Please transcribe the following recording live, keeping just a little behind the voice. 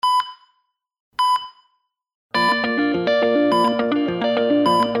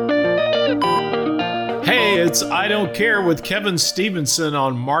It's I Don't Care with Kevin Stevenson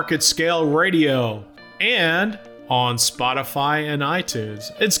on Market Scale Radio and on Spotify and iTunes.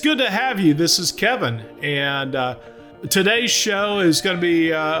 It's good to have you. This is Kevin, and today's show is going to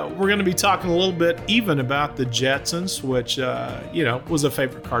be, we're going to be talking a little bit even about the Jetsons, which, was a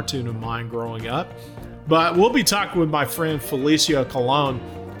favorite cartoon of mine growing up. But we'll be talking with my friend Felicia Colon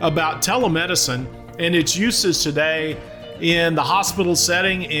about telemedicine and its uses today in the hospital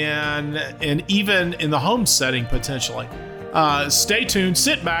setting and even in the home setting potentially. Stay tuned,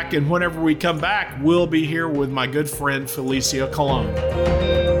 sit back, and whenever we come back, we'll be here with my good friend Felicia Colon.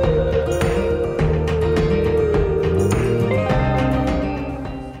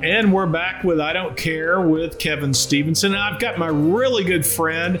 And we're back with I Don't Care with Kevin Stevenson. And I've got my really good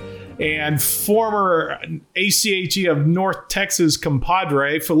friend and former ACHE of North Texas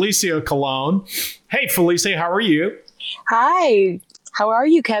compadre, Felicia Colon. Hey, Felicia, how are you? Hi. How are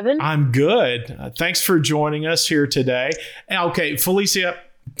you, Kevin? I'm good. Thanks for joining us here today. Okay, Felicia,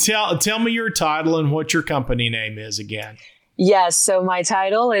 tell me your title and what your company name is again. Yes, so my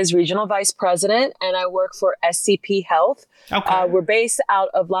title is Regional Vice President, and I work for SCP Health. Okay. We're based out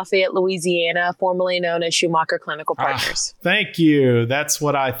of Lafayette, Louisiana, formerly known as Schumacher Clinical Partners. Thank you. That's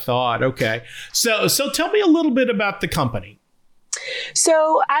what I thought. Okay. So tell me a little bit about the company.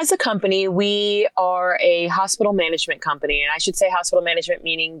 So as a company, we are a hospital management company. And I should say hospital management,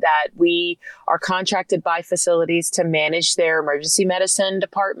 meaning that we are contracted by facilities to manage their emergency medicine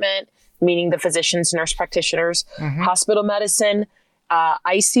department, meaning the physicians, nurse practitioners, hospital medicine,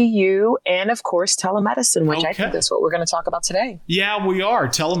 ICU, and of course, telemedicine, which I think is what we're going to talk about today. Yeah, we are.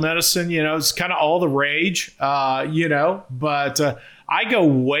 Telemedicine, it's kind of all the rage, but I go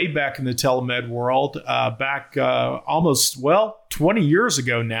way back in the telemed world, back almost 20 years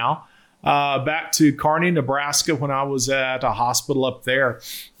ago now, back to Kearney, Nebraska, when I was at a hospital up there.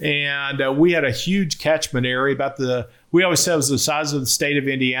 And we had a huge catchment area we always said it was the size of the state of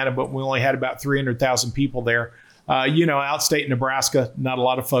Indiana, but we only had about 300,000 people there. Outstate Nebraska, not a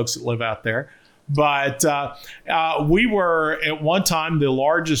lot of folks that live out there. But we were at one time the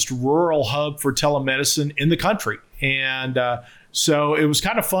largest rural hub for telemedicine in the country. And so it was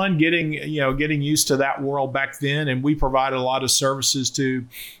kind of fun getting used to that world back then. And we provided a lot of services to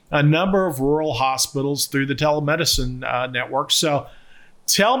a number of rural hospitals through the telemedicine network. So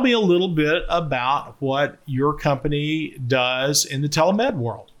tell me a little bit about what your company does in the telemed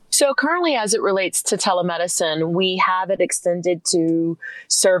world. So currently, as it relates to telemedicine, we have it extended to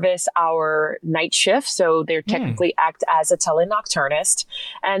service our night shift. So they technically act as a telenocturnist.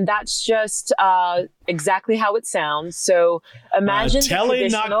 And that's just exactly how it sounds. So imagine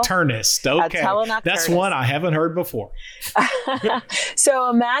telenocturnist. Okay. That's one I haven't heard before. So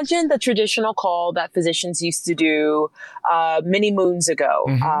imagine the traditional call that physicians used to do many moons ago.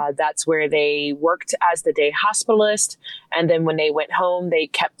 That's where they worked as the day hospitalist. And then when they went home, they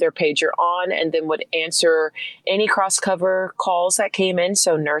kept their pager on and then would answer any cross-cover calls that came in.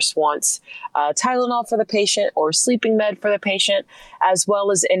 So nurse wants Tylenol for the patient or sleeping med for the patient, as well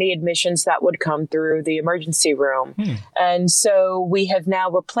as any admissions that would come through the emergency room. And so we have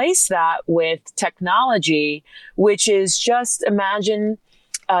now replaced that with technology, which is just imagine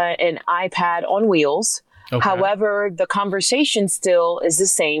an iPad on wheels. Okay. However, the conversation still is the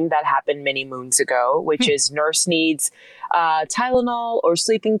same that happened many moons ago, which is nurse needs Tylenol or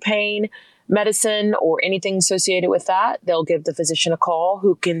sleeping pain medicine or anything associated with that. They'll give the physician a call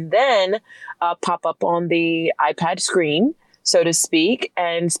who can then pop up on the iPad screen, so to speak,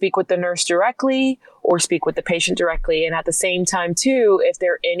 and speak with the nurse directly or speak with the patient directly. And at the same time, too, if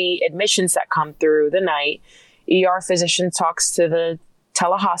there are any admissions that come through the night, ER physician talks to the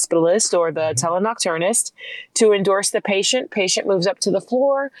telehospitalist or the telenocturnist to endorse the patient. Patient moves up to the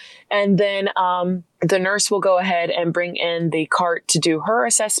floor, and then the nurse will go ahead and bring in the cart to do her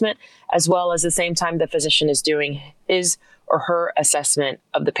assessment, as well as the same time the physician is doing his or her assessment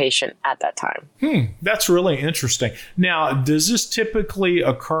of the patient at that time. That's really interesting. Now, does this typically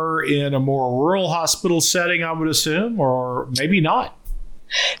occur in a more rural hospital setting, I would assume, or maybe not?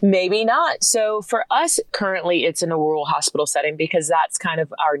 Maybe not. So for us, currently, it's in a rural hospital setting because that's kind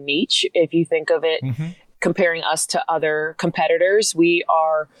of our niche. If you think of it, comparing us to other competitors, we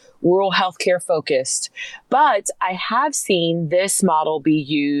are rural healthcare focused. But I have seen this model be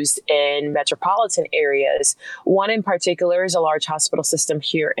used in metropolitan areas. One in particular is a large hospital system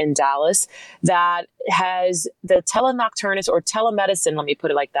here in Dallas that has the telenocturnist or telemedicine, let me put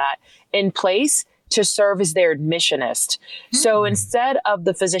it like that, in place to serve as their admissionist. So instead of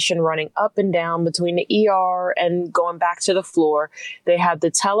the physician running up and down between the ER and going back to the floor, they have the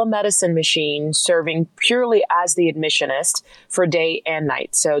telemedicine machine serving purely as the admissionist for day and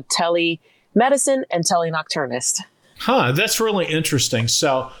night. So telemedicine and telenocturnist. Huh, that's really interesting.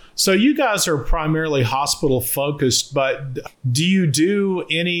 So you guys are primarily hospital focused, but do you do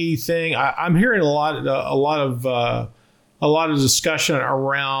anything? I'm hearing a lot of discussion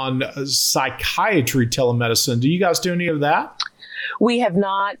around psychiatry telemedicine. Do you guys do any of that? We have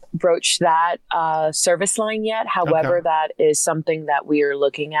not broached that service line yet. However, Okay. that is something that we are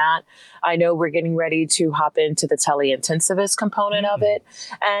looking at. I know we're getting ready to hop into the tele-intensivist component of it.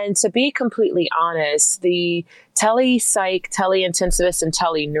 And to be completely honest, the tele-psych, tele-intensivist, and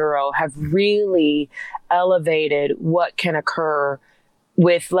tele-neuro have really elevated what can occur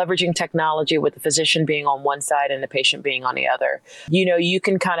with leveraging technology, with the physician being on one side and the patient being on the other. You know, you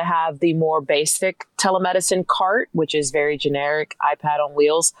can kind of have the more basic telemedicine cart, which is very generic, iPad on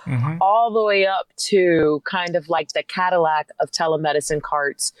wheels, all the way up to kind of like the Cadillac of telemedicine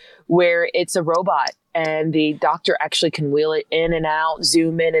carts, where it's a robot and the doctor actually can wheel it in and out,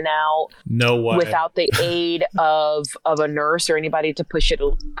 zoom in and out. No way. Without the aid of a nurse or anybody to push it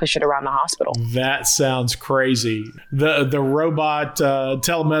around the hospital. That sounds crazy. The robot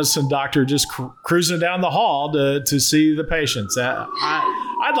telemedicine doctor just cruising down the hall to see the patients.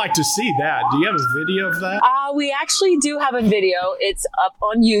 I'd like to see that. Do you have a video of that? We actually do have a video. It's up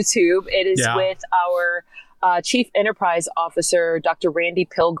on YouTube. It is with our Chief Enterprise Officer, Dr. Randy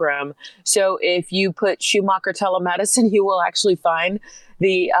Pilgrim. So if you put Schumacher Telemedicine, you will actually find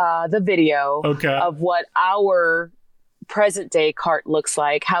the video of what our present day cart looks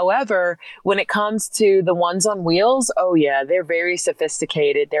like. However, when it comes to the ones on wheels, oh yeah, they're very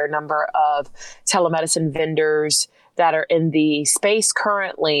sophisticated. There are a number of telemedicine vendors that are in the space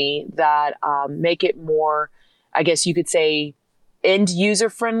currently that make it more, I guess you could say, end user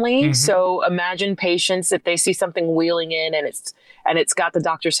friendly. So imagine patients, if they see something wheeling in and it's got the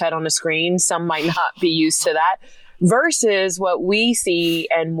doctor's head on the screen, some might not be used to that. Versus what we see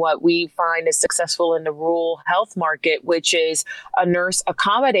and what we find is successful in the rural health market, which is a nurse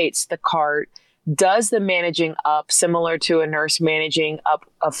accommodates the cart, does the managing up similar to a nurse managing up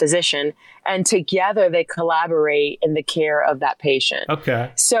a physician, and together they collaborate in the care of that patient.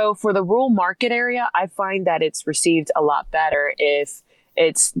 Okay. So for the rural market area, I find that it's received a lot better if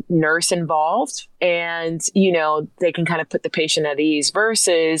it's nurse involved and, you know, they can kind of put the patient at ease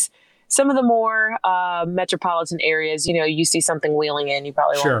versus some of the more metropolitan areas. You know, you see something wheeling in, you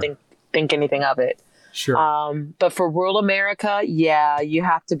probably won't think anything of it. Sure. But for rural America, yeah, you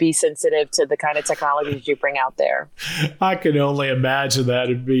have to be sensitive to the kind of technologies you bring out there. I can only imagine that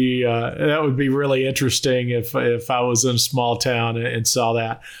would be really interesting if I was in a small town and saw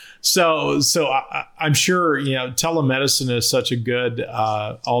that. So I'm sure, you know, telemedicine is such a good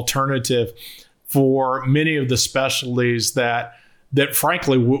alternative for many of the specialties that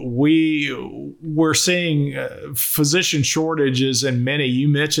frankly we're seeing physician shortages in many. You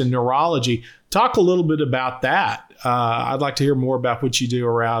mentioned neurology. Talk a little bit about that. I'd like to hear more about what you do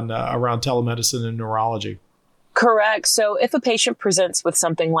around telemedicine and neurology. Correct. So if a patient presents with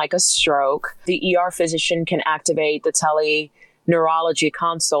something like a stroke, the ER physician can activate the tele-neurology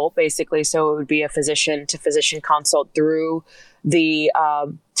consult, basically. So it would be a physician to physician consult through the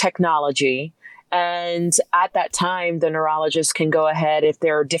technology. And at that time, the neurologist can go ahead if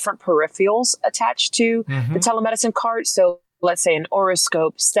there are different peripherals attached to the telemedicine cart. So let's say an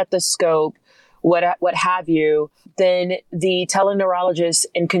oroscope, stethoscope, what have you, then the teleneurologist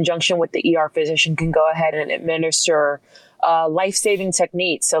in conjunction with the ER physician can go ahead and administer life-saving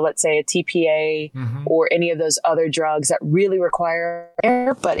techniques. So let's say a TPA or any of those other drugs that really require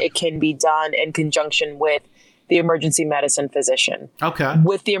care, but it can be done in conjunction with the emergency medicine physician. Okay.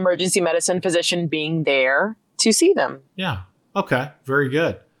 With the emergency medicine physician being there to see them. Yeah. Okay. Very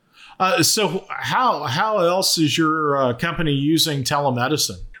good. So how else is your company using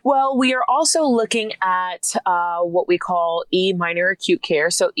telemedicine? Well, we are also looking at what we call minor acute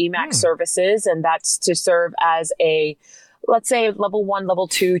care, so EMAC services, and that's to serve as a, let's say, level 1, level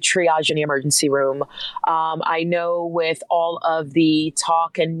 2 triage in the emergency room. I know with all of the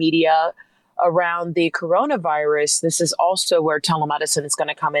talk and media around the coronavirus, this is also where telemedicine is going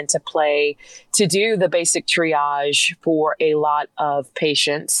to come into play to do the basic triage for a lot of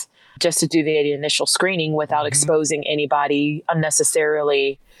patients, just to do the initial screening without exposing anybody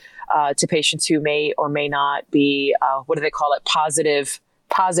unnecessarily to patients who may or may not be, what do they call it, positive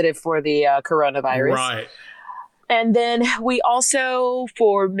for the coronavirus. Right. And then we also,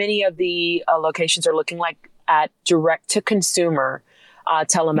 for many of the locations, are looking at direct-to-consumer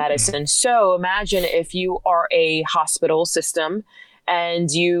telemedicine. So imagine if you are a hospital system and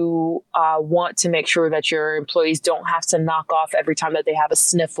you want to make sure that your employees don't have to knock off every time that they have a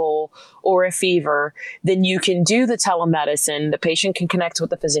sniffle or a fever, then you can do the telemedicine. The patient can connect with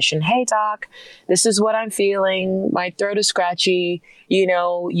the physician. Hey, doc, this is what I'm feeling. My throat is scratchy.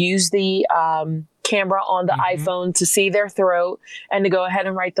 Use the camera on the iPhone to see their throat and to go ahead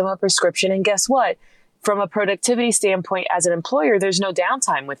and write them a prescription. And guess what? From a productivity standpoint, as an employer, there's no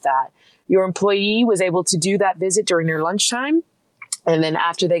downtime with that. Your employee was able to do that visit during their lunchtime. And then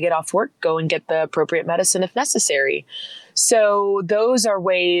after they get off work, go and get the appropriate medicine if necessary. So those are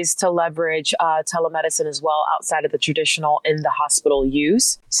ways to leverage telemedicine as well outside of the traditional in the hospital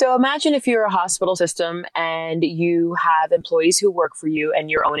use. So imagine if you're a hospital system and you have employees who work for you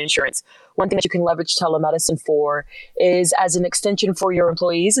and your own insurance. One thing that you can leverage telemedicine for is as an extension for your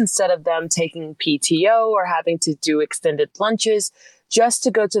employees, instead of them taking PTO or having to do extended lunches, just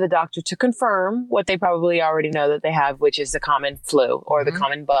to go to the doctor to confirm what they probably already know that they have, which is the common flu or the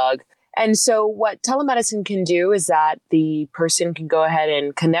common bug. And so what telemedicine can do is that the person can go ahead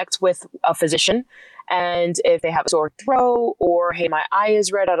and connect with a physician. And if they have a sore throat or, hey, my eye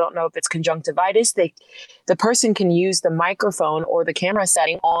is red, I don't know if it's conjunctivitis, the person can use the microphone or the camera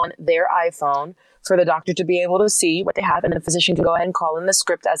setting on their iPhone for the doctor to be able to see what they have. And the physician can go ahead and call in the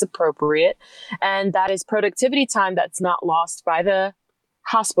script as appropriate. And that is productivity time that's not lost by the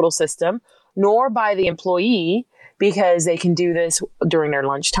hospital system nor by the employee, because they can do this during their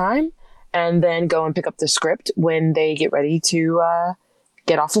lunchtime and then go and pick up the script when they get ready to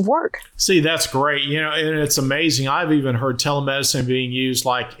get off of work. See, that's great. And it's amazing. I've even heard telemedicine being used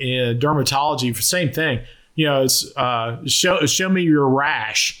like in dermatology for same thing. It's show me your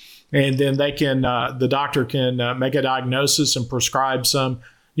rash. And then they can, the doctor can make a diagnosis and prescribe some,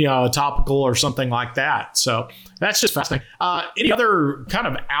 topical or something like that. So that's just fascinating. Any other kind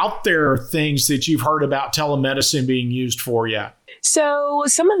of out there things that you've heard about telemedicine being used for yet? So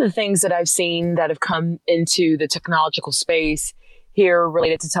some of the things that I've seen that have come into the technological space here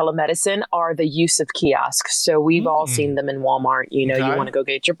related to telemedicine are the use of kiosks. So we've all seen them in Walmart. You want to go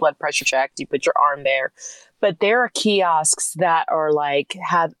get your blood pressure checked, you put your arm there. But there are kiosks that are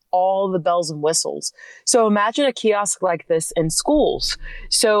have all the bells and whistles. So imagine a kiosk like this in schools.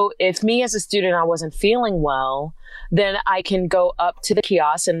 So if me as a student, I wasn't feeling well, then I can go up to the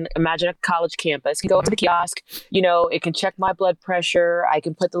kiosk, and imagine a college campus, can go up to the kiosk, it can check my blood pressure. I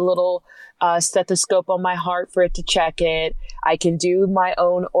can put the little stethoscope on my heart for it to check it. I can do my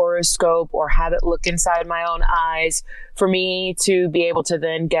own oroscope or have it look inside my own eyes for me to be able to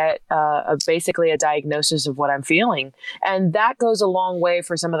then get basically a diagnosis of what I'm feeling. And that goes a long way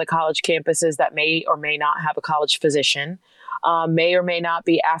for some of the college campuses that may or may not have a college physician, may or may not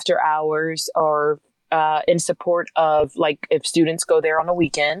be after hours or in support of if students go there on a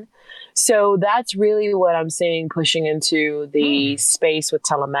weekend. So that's really what I'm seeing pushing into the space with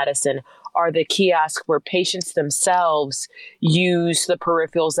telemedicine are the kiosks where patients themselves use the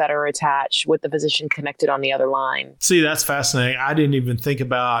peripherals that are attached with the physician connected on the other line. See, that's fascinating. I didn't even think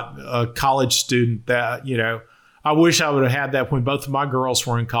about a college student that, I wish I would have had that when both of my girls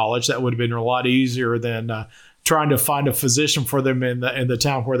were in college. That would have been a lot easier than trying to find a physician for them in the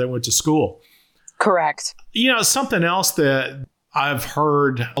town where they went to school. Correct. Something else that I've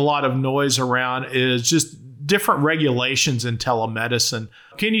heard a lot of noise around is just different regulations in telemedicine.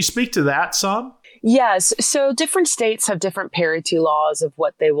 Can you speak to that some? Yes. So different states have different parity laws of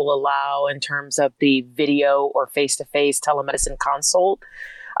what they will allow in terms of the video or face-to-face telemedicine consult.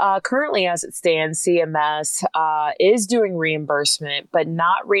 Currently, as it stands, CMS is doing reimbursement, but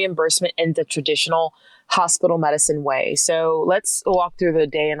not reimbursement in the traditional hospital medicine way. So let's walk through the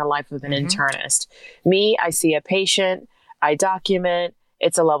day in the life of an internist. Me, I see a patient, I document,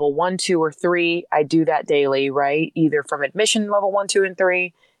 it's a level 1, 2, or 3. I do that daily, right? Either from admission level 1, 2, and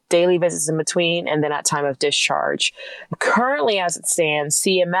 3, daily visits in between, and then at time of discharge. Currently, as it stands,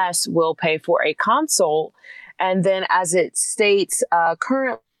 CMS will pay for a consult. And then as it states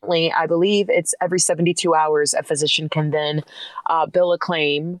currently, I believe it's every 72 hours, a physician can then bill a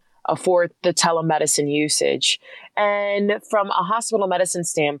claim for the telemedicine usage. And from a hospital medicine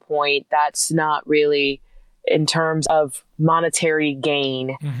standpoint, that's not really in terms of monetary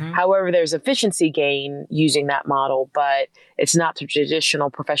gain. However, there's efficiency gain using that model, but it's not the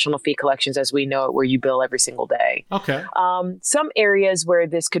traditional professional fee collections as we know it, where you bill every single day. Okay. Some areas where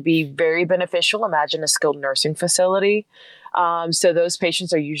this could be very beneficial, imagine a skilled nursing facility. So those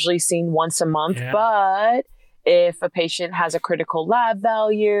patients are usually seen once a month, but if a patient has a critical lab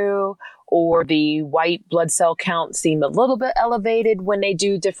value or the white blood cell count seem a little bit elevated when they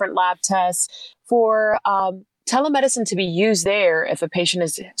do different lab tests, for telemedicine to be used there, if a patient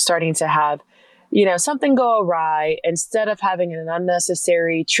is starting to have something go awry, instead of having an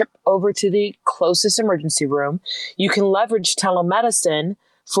unnecessary trip over to the closest emergency room, you can leverage telemedicine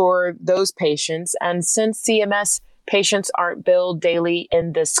for those patients. And since CMS patients aren't billed daily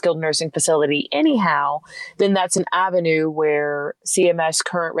in the skilled nursing facility anyhow, then that's an avenue where CMS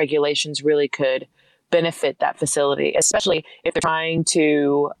current regulations really could benefit that facility, especially if they're trying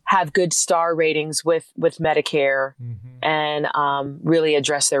to have good star ratings with Medicare and really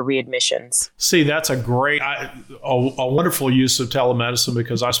address their readmissions. See, that's a great, a wonderful use of telemedicine,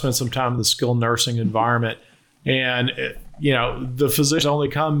 because I spent some time in the skilled nursing environment, and the physicians only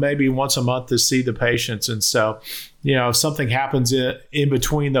come maybe once a month to see the patients. And so, if something happens in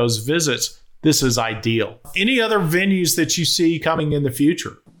between those visits, this is ideal. Any other venues that you see coming in the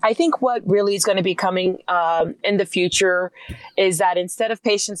future? I think what really is going to be coming in the future is that instead of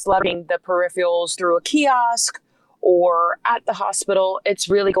patients leveraging the peripherals through a kiosk or at the hospital, it's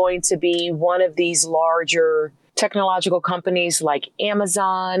really going to be one of these larger technological companies like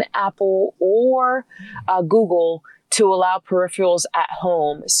Amazon, Apple, or Google to allow peripherals at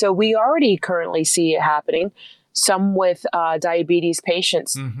home. So we already currently see it happening. Some with diabetes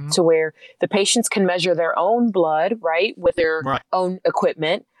patients, to where the patients can measure their own blood, right, with their own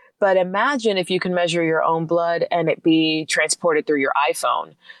equipment. But imagine if you can measure your own blood and it be transported through your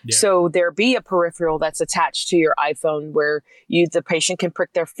iPhone. Yeah. So there be a peripheral that's attached to your iPhone where the patient can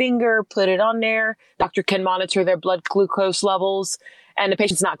prick their finger, put it on there. Doctor can monitor their blood glucose levels, and the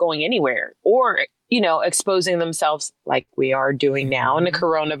patient's not going anywhere or, exposing themselves like we are doing now in the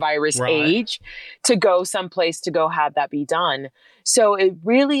coronavirus age to go someplace to go have that be done. So it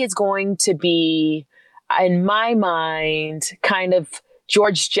really is going to be, in my mind, kind of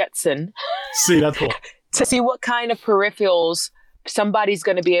George Jetson. See, that's cool. To see what kind of peripherals somebody's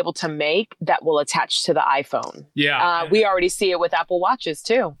going to be able to make that will attach to the iPhone. Yeah. We already see it with Apple Watches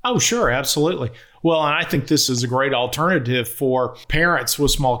too. Oh, sure. Absolutely. Well, and I think this is a great alternative for parents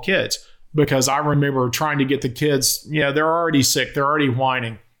with small kids, because I remember trying to get the kids, they're already sick, they're already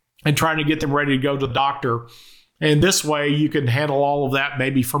whining, and trying to get them ready to go to the doctor. And this way you can handle all of that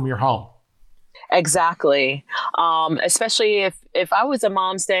maybe from your home. Exactly. Especially if I was a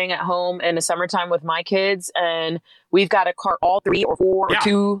mom staying at home in the summertime with my kids and we've got to cart all 3 or 4 or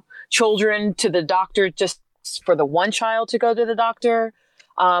 2 children to the doctor just for the one child to go to the doctor.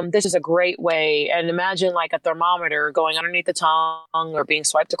 This is a great way. And imagine like a thermometer going underneath the tongue or being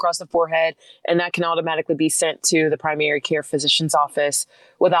swiped across the forehead, and that can automatically be sent to the primary care physician's office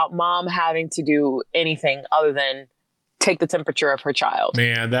without mom having to do anything other than take the temperature of her child.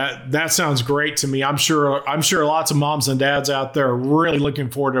 Man, that sounds great to me. I'm sure lots of moms and dads out there are really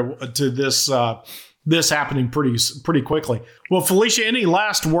looking forward to this happening pretty quickly. Well, Felicia, any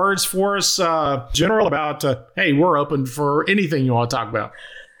last words for us, General, about, hey, we're open for anything you want to talk about?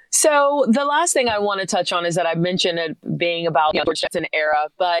 So the last thing I want to touch on is that I mentioned it being about the George Jetson era,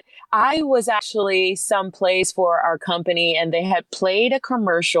 but I was actually someplace for our company and they had played a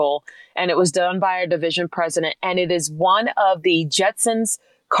commercial and it was done by our division president. And it is one of the Jetsons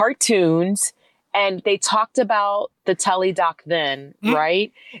cartoons. And they talked about the teledoc then,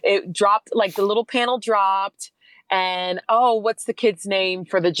 right? It dropped, like the little panel dropped. And, what's the kid's name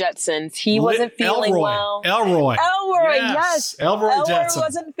for the Jetsons? He wasn't feeling well. Elroy, yes. Elroy Jetson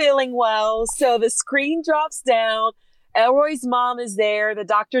wasn't feeling well. So the screen drops down. Elroy's mom is there. The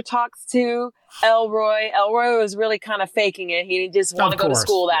doctor talks to Elroy. Elroy was really kind of faking it. He didn't just want to go to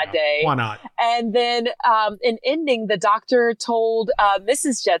school that day. Why not? And then in ending, the doctor told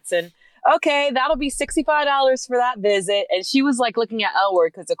Mrs. Jetson, okay, that'll be $65 for that visit. And she was like looking at Elroy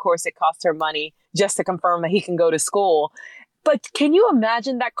because, of course, it cost her money just to confirm that he can go to school. But can you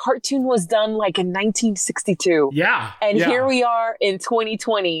imagine that cartoon was done like in 1962? Yeah. And here we are in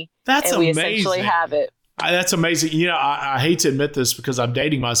 2020. That's and amazing. We essentially have it. That's amazing. I hate to admit this because I'm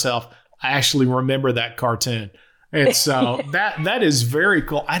dating myself. I actually remember that cartoon. And so that is very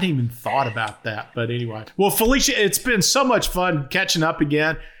cool. I didn't even thought about that. But anyway. Well, Felicia, it's been so much fun catching up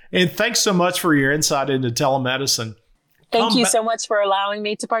again. And thanks so much for your insight into telemedicine. Thank you so much for allowing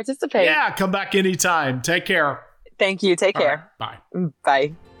me to participate. Yeah, come back anytime. Take care. Thank you. Take care. Right, bye.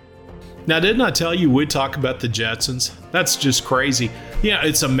 Bye. Now, didn't I tell you we'd talk about the Jetsons? That's just crazy.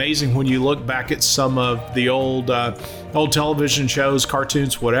 It's amazing when you look back at some of the old television shows,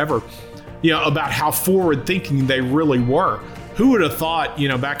 cartoons, whatever, about how forward-thinking they really were. Who would have thought,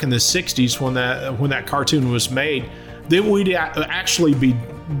 back in the 60s when that cartoon was made, that we'd actually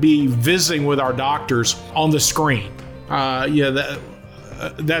be visiting with our doctors on the screen.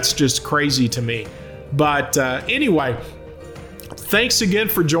 That's just crazy to me. But anyway, thanks again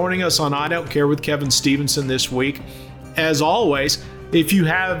for joining us on I Don't Care with Kevin Stevenson this week. As always, if you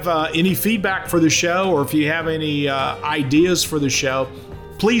have any feedback for the show, or if you have any ideas for the show,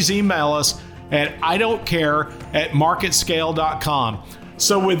 please email us at idon'tcare@marketscale.com.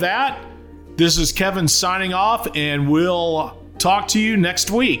 So with that, this is Kevin signing off, and we'll talk to you next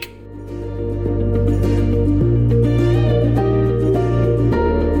week.